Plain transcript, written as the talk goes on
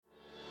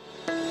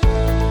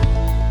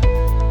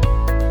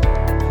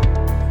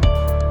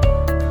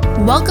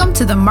Welcome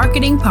to the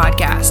Marketing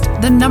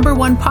Podcast, the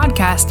 #1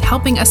 podcast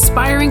helping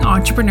aspiring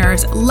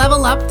entrepreneurs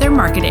level up their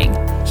marketing.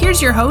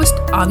 Here's your host,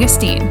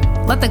 Augustine.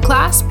 Let the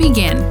class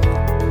begin.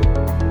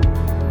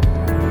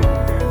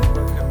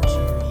 Welcome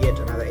to yet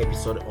another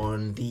episode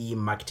on the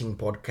Marketing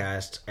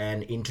Podcast.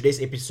 And in today's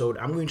episode,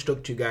 I'm going to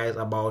talk to you guys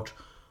about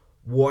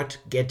what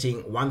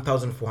getting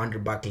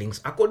 1,400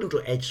 backlinks according to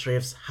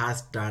Ahrefs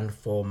has done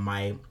for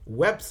my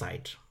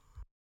website.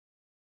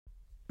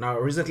 Now,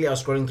 recently I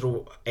was scrolling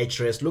through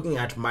Ahrefs, looking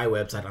at my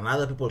website and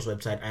other people's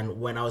website, and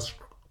when I was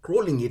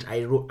scrolling it,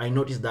 I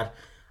noticed that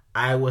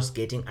I was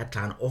getting a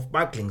ton of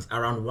backlinks,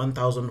 around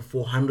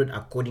 1,400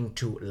 according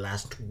to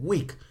last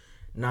week.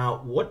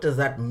 Now, what does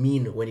that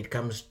mean when it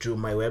comes to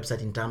my website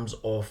in terms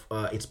of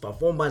its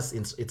performance,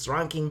 its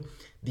ranking,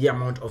 the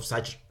amount of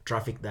such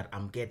traffic that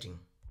I'm getting?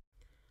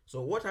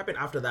 So what happened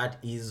after that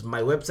is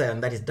my website,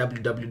 and that is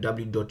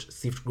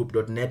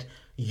www.siftgroup.net,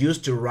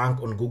 used to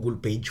rank on Google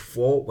page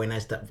 4 when I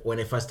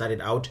first started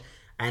out.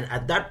 And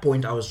at that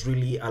point, I was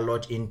really a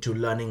lot into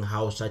learning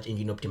how search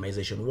engine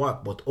optimization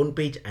work, both on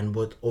page and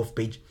both off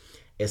page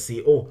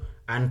SEO,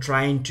 and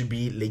trying to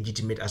be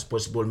legitimate as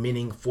possible,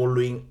 meaning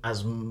following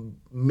as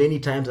many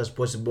times as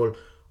possible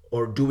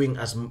or doing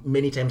as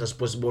many times as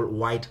possible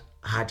white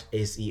hat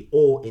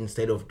SEO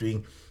instead of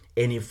doing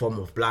any form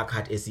of black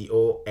hat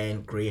SEO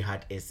and gray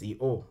hat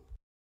SEO.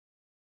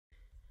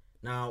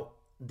 Now,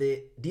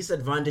 the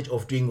disadvantage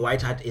of doing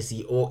white hat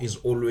SEO is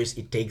always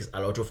it takes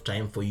a lot of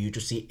time for you to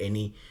see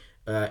any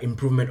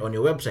improvement on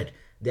your website.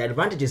 The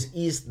advantages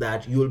is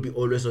that you'll be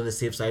always on the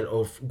safe side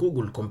of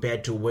Google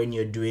compared to when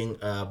you're doing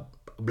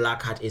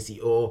black hat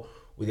SEO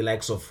with the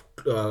likes of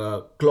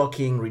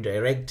clocking,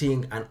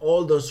 redirecting, and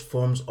all those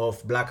forms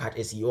of black hat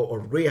SEO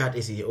or gray hat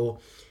SEO.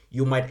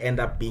 You might end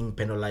up being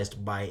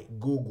penalized by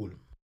Google.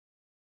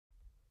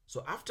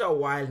 So after a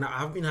while, now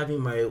I've been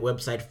having my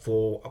website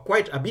for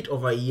quite a bit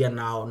over a year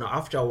now. Now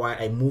after a while,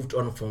 I moved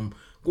on from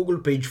Google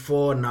page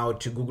 4 now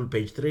to Google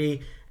page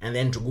 3 and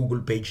then to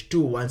Google page 2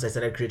 once I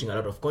started creating a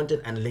lot of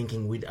content and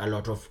linking with a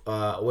lot of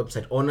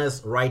website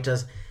owners,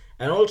 writers,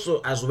 and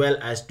also as well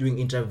as doing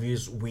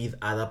interviews with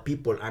other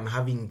people and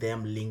having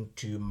them linked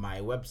to my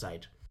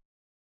website.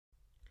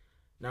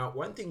 Now,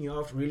 one thing you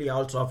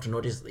also have to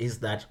notice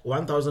is that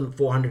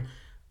 1,400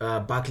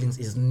 backlinks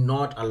is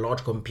not a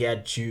lot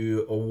compared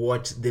to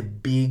what the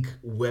big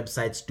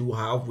websites do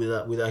have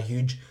with a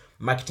huge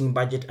marketing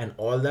budget and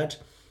all that.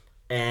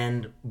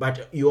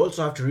 But you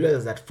also have to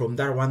realize that from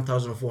that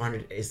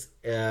 1,400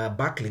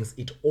 backlinks,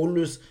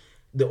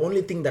 the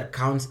only thing that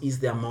counts is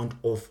the amount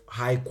of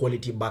high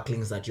quality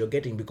backlinks that you're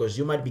getting, because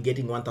you might be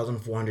getting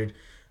 1,400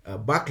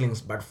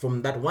 backlinks, but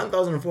from that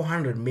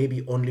 1,400,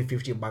 maybe only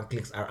 50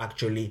 backlinks are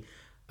actually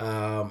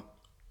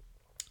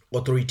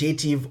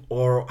authoritative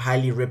or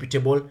highly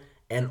reputable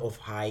and of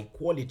high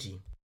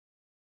quality.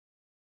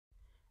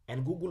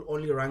 And Google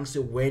only ranks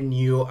you when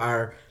you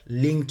are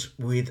linked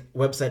with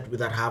websites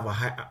that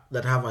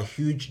have a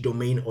huge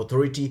domain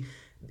authority.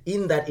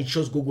 In that, it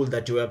shows Google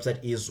that your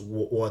website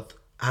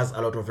has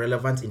a lot of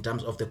relevance in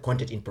terms of the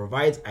content it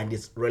provides and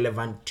is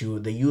relevant to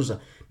the user.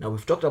 Now,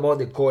 we've talked about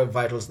the core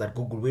vitals that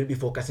Google will be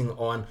focusing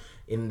on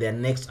in their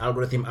next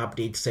algorithm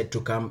update set to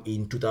come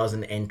in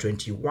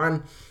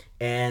 2021.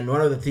 And one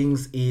of the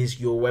things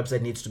is your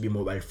website needs to be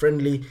mobile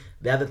friendly.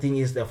 The other thing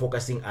is they're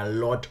focusing a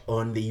lot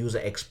on the user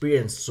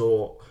experience.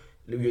 So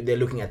they're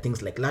looking at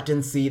things like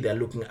latency, they're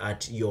looking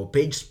at your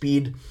page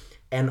speed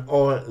and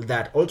all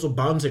that. Also,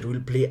 bounce rate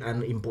will play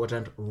an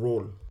important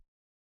role.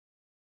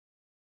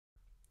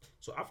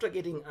 So after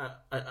getting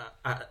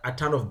a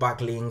ton of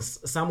backlinks,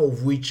 some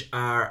of which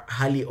are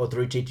highly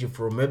authoritative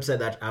from website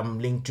that I'm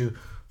linked to,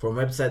 from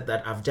website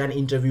that I've done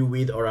interview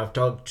with, or I've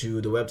talked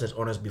to the website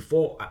owners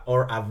before,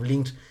 or I've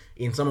linked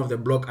in some of the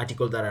blog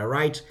articles that I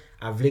write,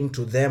 I've linked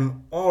to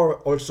them, or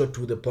also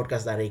to the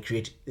podcast that I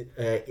create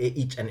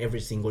each and every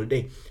single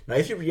day. Now,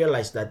 if you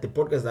realize that the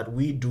podcast that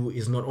we do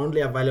is not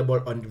only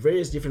available on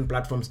various different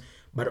platforms,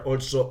 but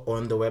also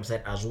on the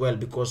website as well,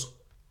 because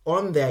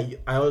on there,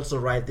 I also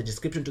write the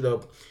description to the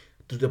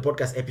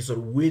podcast episode,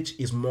 which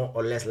is more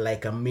or less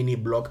like a mini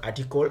blog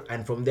article.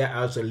 And from there,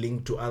 I also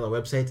link to other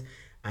websites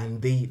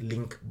and they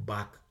link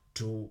back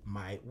to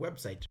my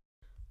website.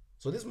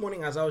 So this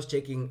morning, as I was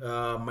checking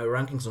my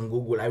rankings on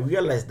Google, I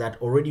realized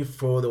that already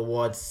for the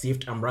word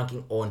Sift, I'm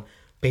ranking on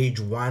page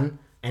 1.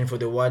 And for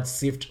the word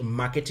Sift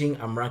marketing,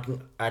 I'm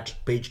ranking at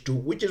page 2,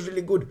 which is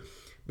really good.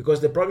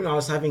 Because the problem I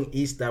was having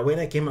is that when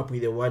I came up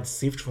with the word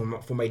Sift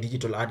for my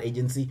digital ad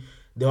agency,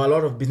 there were a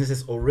lot of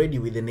businesses already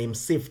with the name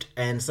Sift,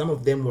 and some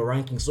of them were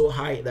ranking so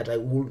high that I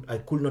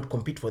could not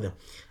compete for them.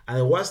 And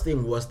the worst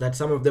thing was that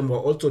some of them were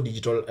also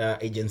digital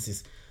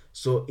agencies.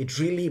 So it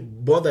really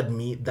bothered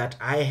me that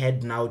I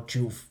had now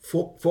to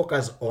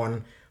focus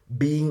on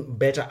being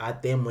better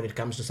at them when it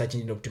comes to search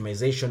engine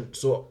optimization.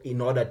 So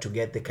in order to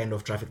get the kind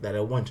of traffic that I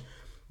want,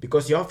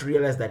 because you have to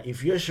realize that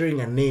if you're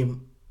sharing a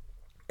name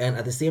and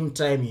at the same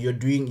time you're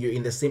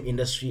in the same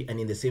industry and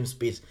in the same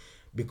space,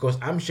 because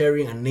I'm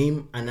sharing a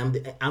name and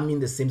I'm in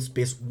the same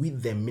space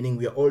with them, meaning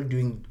we are all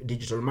doing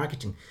digital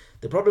marketing.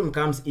 The problem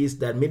comes is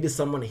that maybe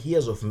someone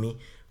hears of me,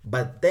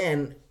 but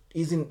then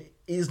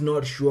is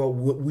not sure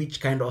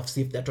which kind of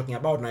sift they're talking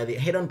about. Now they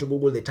head on to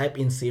Google, they type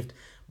in sift,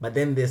 but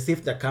then the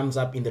sift that comes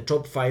up in the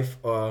top 5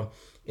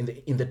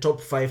 in the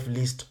top 5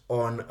 list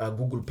on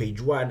Google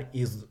page 1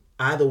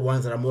 are the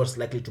ones that are most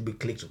likely to be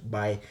clicked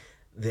by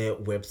the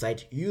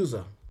website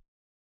user.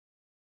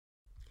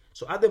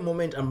 So at the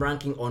moment, I'm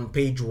ranking on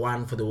page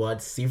 1 for the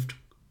word sift,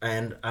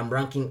 and I'm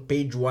ranking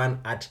page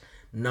 1 at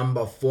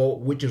number 4,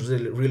 which is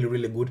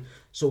really good.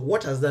 So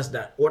what has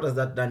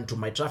that done to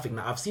my traffic?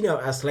 Now I've seen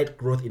a slight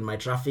growth in my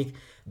traffic.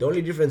 The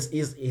only difference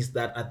is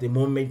that at the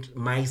moment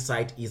my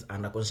site is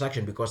under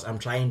construction, because I'm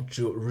trying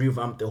to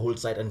revamp the whole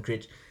site and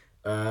create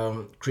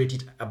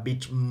it a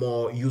bit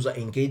more user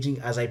engaging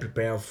as I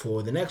prepare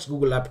for the next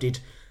Google update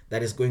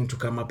that is going to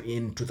come up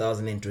in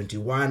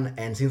 2021.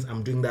 And since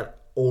I'm doing that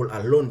all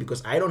alone,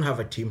 because I don't have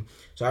a team,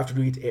 so I have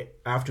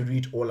to do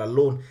it all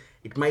alone,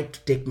 it might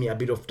take me a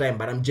bit of time,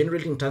 but I'm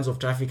generating tons of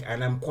traffic,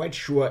 and I'm quite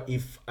sure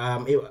if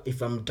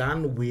I'm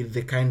done with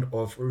the kind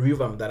of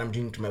revamp that I'm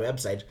doing to my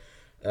website,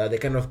 the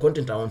kind of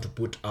content I want to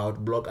put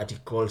out, blog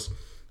articles,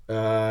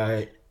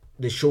 the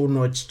show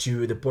notes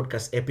to the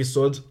podcast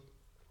episodes,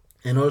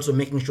 and also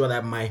making sure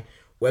that my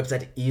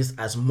website is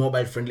as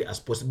mobile friendly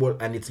as possible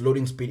and its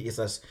loading speed is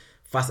as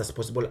fast as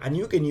possible. And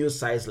you can use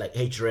sites like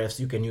Hrefs,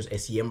 you can use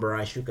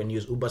SEMrush, you can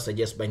use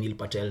Ubersuggest by Neil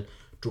Patel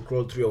to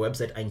crawl through your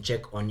website and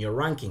check on your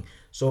ranking.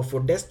 So for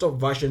desktop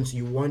versions,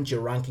 you want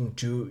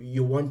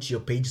your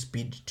page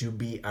speed to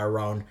be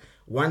around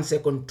 1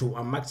 second to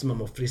a maximum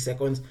of 3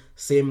 seconds.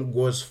 Same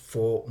goes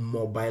for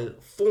mobile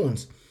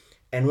phones.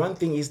 And one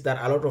thing is that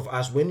a lot of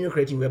us, when you're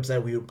creating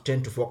website, we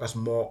tend to focus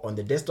more on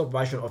the desktop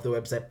version of the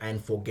website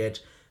and forget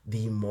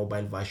the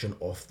mobile version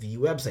of the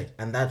website.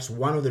 And that's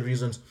one of the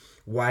reasons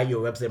why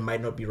your website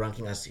might not be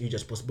ranking as huge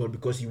as possible,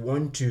 because you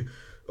want to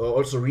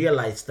also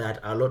realize that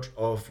a lot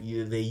of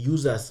the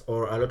users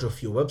or a lot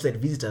of your website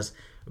visitors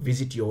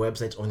visit your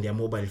websites on their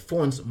mobile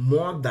phones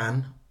more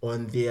than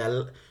on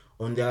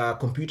their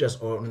computers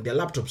or on their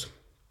laptops.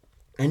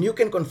 And you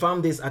can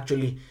confirm this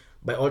actually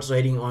by also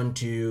heading on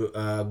to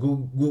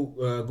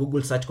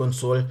Google Search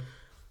Console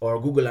or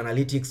Google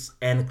Analytics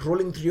and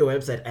crawling through your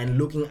website and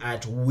looking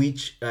at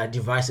which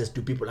devices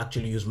do people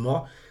actually use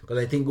more, because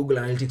I think Google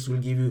Analytics will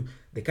give you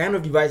the kind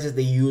of devices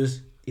they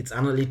use, its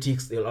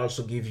analytics. They'll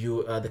also give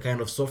you the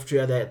kind of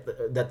software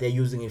that they're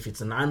using, if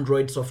it's an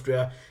Android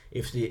software,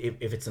 if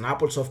it's an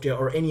Apple software,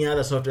 or any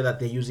other software that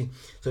they're using.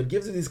 So it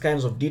gives you these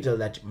kinds of detail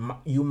that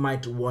you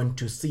might want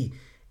to see.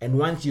 And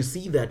once you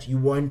see that, you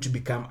want to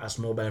become as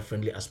mobile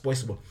friendly as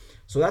possible.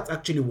 So that's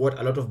actually what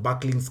a lot of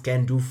backlinks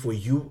can do for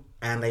you.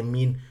 And I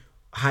mean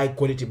high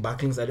quality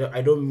backlinks.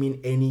 I don't mean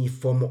any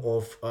form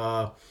of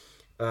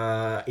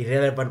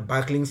irrelevant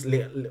backlinks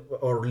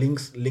or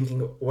links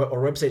linking or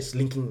websites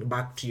linking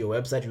back to your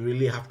website. You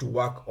really have to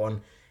work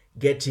on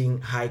getting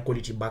high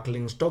quality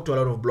backlinks. Talk to a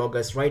lot of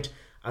bloggers, write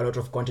a lot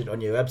of content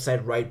on your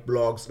website, write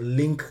blogs,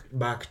 link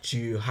back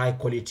to high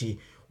quality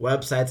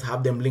websites,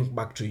 have them link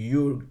back to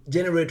you,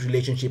 generate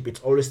relationship. It's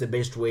always the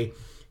best way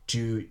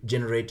to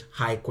generate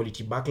high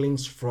quality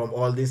backlinks from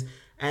all this.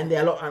 And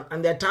there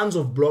are tons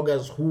of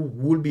bloggers who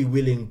will be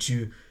willing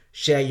to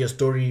share your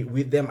story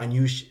with them, and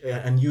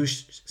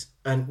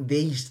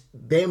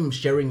them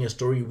sharing your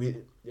story with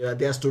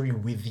their story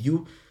with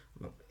you.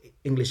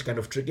 English kind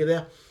of tricky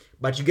there,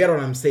 but you get what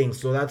I'm saying.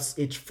 So that's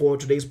it for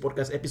today's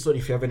podcast episode.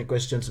 If you have any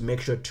questions,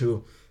 make sure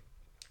to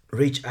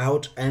reach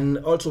out. And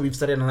also, we've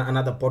started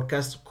another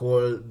podcast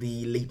called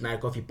the Late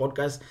Night Coffee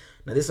Podcast.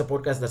 Now, this is a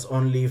podcast that's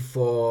only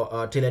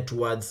for tailored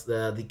towards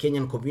the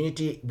Kenyan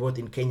community, both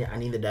in Kenya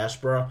and in the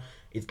diaspora.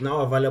 It's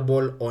now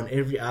available on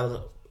every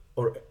other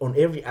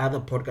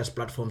podcast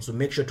platform. So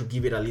make sure to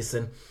give it a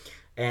listen.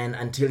 And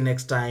until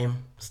next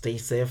time, stay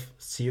safe.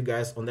 See you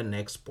guys on the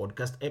next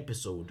podcast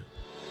episode.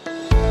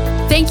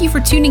 Thank you for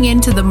tuning in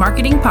to the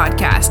Marketing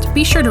Podcast.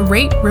 Be sure to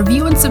rate,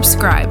 review, and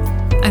subscribe.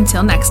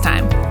 Until next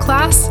time,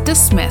 class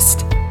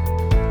dismissed.